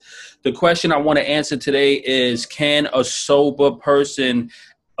The question I want to answer today is, can a sober person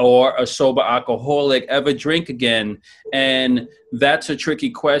or a sober alcoholic ever drink again? And that's a tricky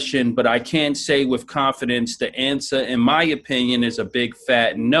question, but I can say with confidence the answer, in my opinion, is a big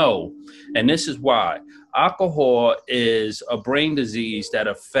fat no. And this is why. Alcohol is a brain disease that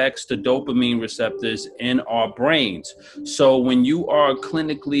affects the dopamine receptors in our brains. So when you are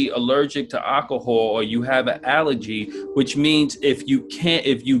clinically allergic to alcohol or you have an allergy, which means if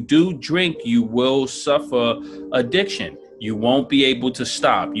you do drink, you will suffer addiction. You won't be able to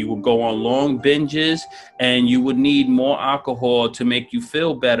stop. You will go on long binges and you would need more alcohol to make you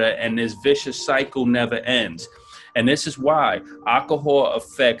feel better. And this vicious cycle never ends. And this is why alcohol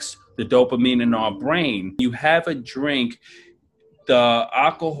affects the dopamine in our brain. You have a drink, the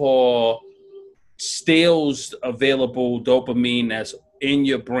alcohol steals available dopamine that's in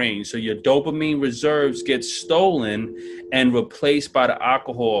your brain. So your dopamine reserves get stolen and replaced by the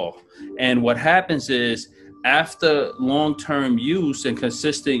alcohol. And what happens is, after long-term use and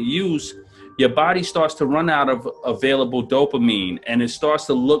consistent use, your body starts to run out of available dopamine and it starts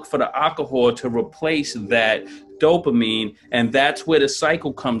to look for the alcohol to replace that dopamine. And that's where the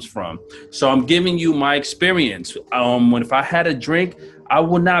cycle comes from. So I'm giving you my experience. If I had a drink, I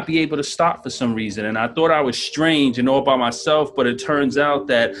would not be able to stop for some reason. And I thought I was strange and all by myself, but it turns out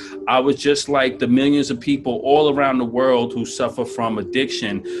that I was just like the millions of people all around the world who suffer from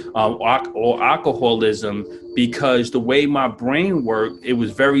addiction or alcoholism, because the way my brain worked, it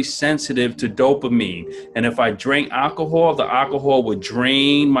was very sensitive to dopamine. And if I drank alcohol, the alcohol would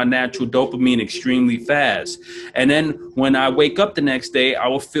drain my natural dopamine extremely fast. And then when I wake up the next day, I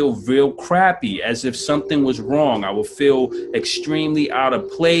will feel real crappy, as if something was wrong. I will feel extremely out of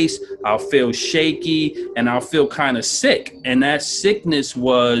place. I'll feel shaky and I'll feel kind of sick. And that sickness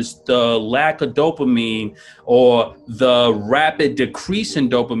was the lack of dopamine, or the rapid decrease in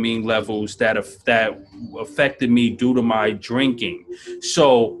dopamine levels that affected me due to my drinking.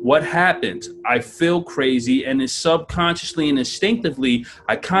 So what happens? I feel crazy, and it's subconsciously and instinctively,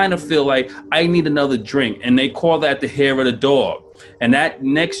 I kind of feel like I need another drink. And they call that the hair of the dog. And that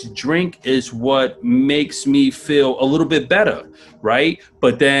next drink is what makes me feel a little bit better, right?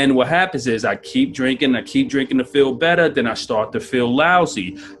 But then what happens is I keep drinking to feel better. Then I start to feel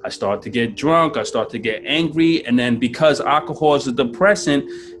lousy. I start to get drunk. I start to get angry. And then because alcohol is a depressant,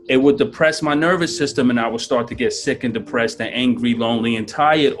 it would depress my nervous system, and I would start to get sick and depressed and angry, lonely, and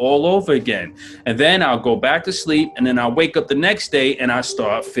tired all over again. And then I'll go back to sleep, and then I'll wake up the next day and I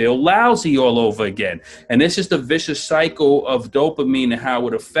start feel lousy all over again. And this is the vicious cycle of dopamine and how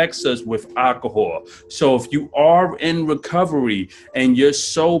it affects us with alcohol. So if you are in recovery and you're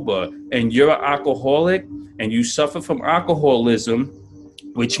sober and you're an alcoholic and you suffer from alcoholism,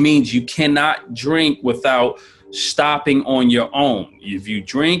 which means you cannot drink without stopping on your own. If you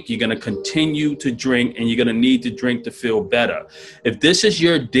drink, you're going to continue to drink, and you're going to need to drink to feel better. If this is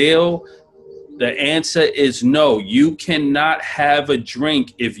your deal, the answer is no. You cannot have a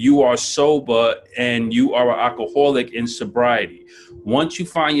drink if you are sober and you are an alcoholic in sobriety. Once you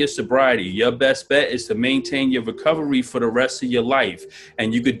find your sobriety, your best bet is to maintain your recovery for the rest of your life.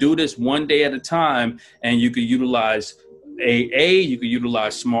 And you could do this one day at a time, and you could utilize AA, you could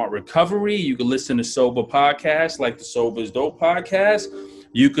utilize Smart Recovery, you could listen to sober podcasts like the Sober is Dope podcast,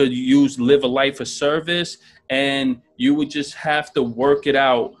 you could use Live a Life of Service, and you would just have to work it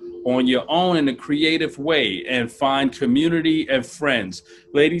out on your own in a creative way and find community and friends.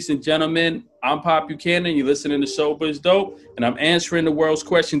 Ladies and gentlemen, I'm Pop Buchanan, you're listening to Sober is Dope, and I'm answering the world's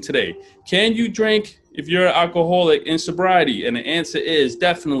question today. Can you drink if you're an alcoholic in sobriety? And the answer is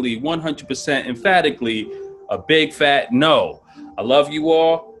definitely 100% emphatically a big fat no. I love you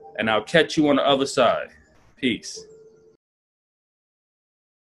all, and I'll catch you on the other side. Peace.